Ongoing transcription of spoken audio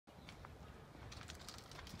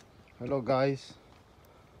Hello guys,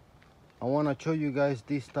 I want to show you guys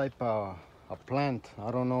this type of a plant. I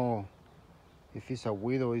don't know if it's a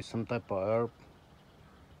weed or it's some type of herb,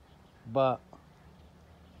 but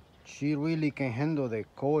she really can handle the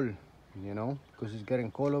cold, because it's getting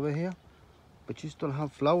cold over here, but she still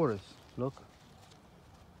have flowers. Look,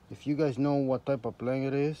 if you guys know what type of plant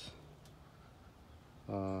it is,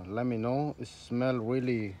 let me know. It smells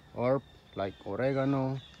really herb, like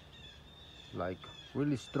oregano, like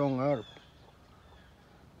really strong herb,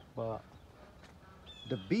 but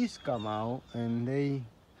the bees come out and they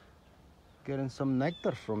getting some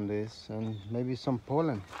nectar from this and maybe some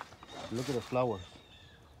pollen. Look at the flowers.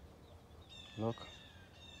 Look.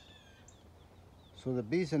 So the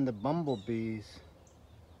bees and the bumblebees,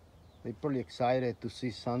 they're pretty excited to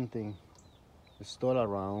see something still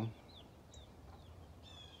around.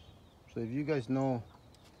 So if you guys know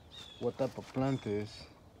what type of plant is,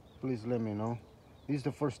 please let me know. This is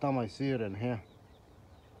the first time I see it in here,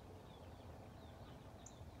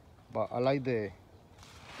 but I like the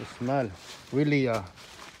smell. Really,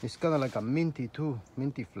 it's kind of like a minty too,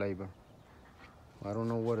 minty flavor. I don't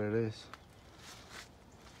know what it is.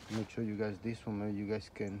 Let me show you guys this one. Maybe you guys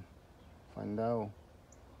can find out.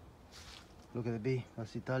 Look at the bee.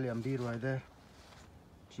 That's Italian bee right there.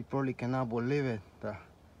 She probably cannot believe it that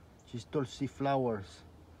she still see flowers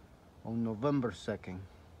on November 2nd.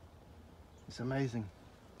 It's amazing.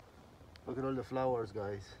 Look at all the flowers,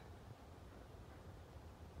 guys.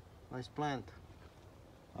 Nice plant.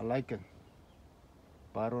 I like it,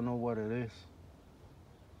 but I don't know what it is.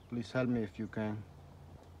 Please help me if you can.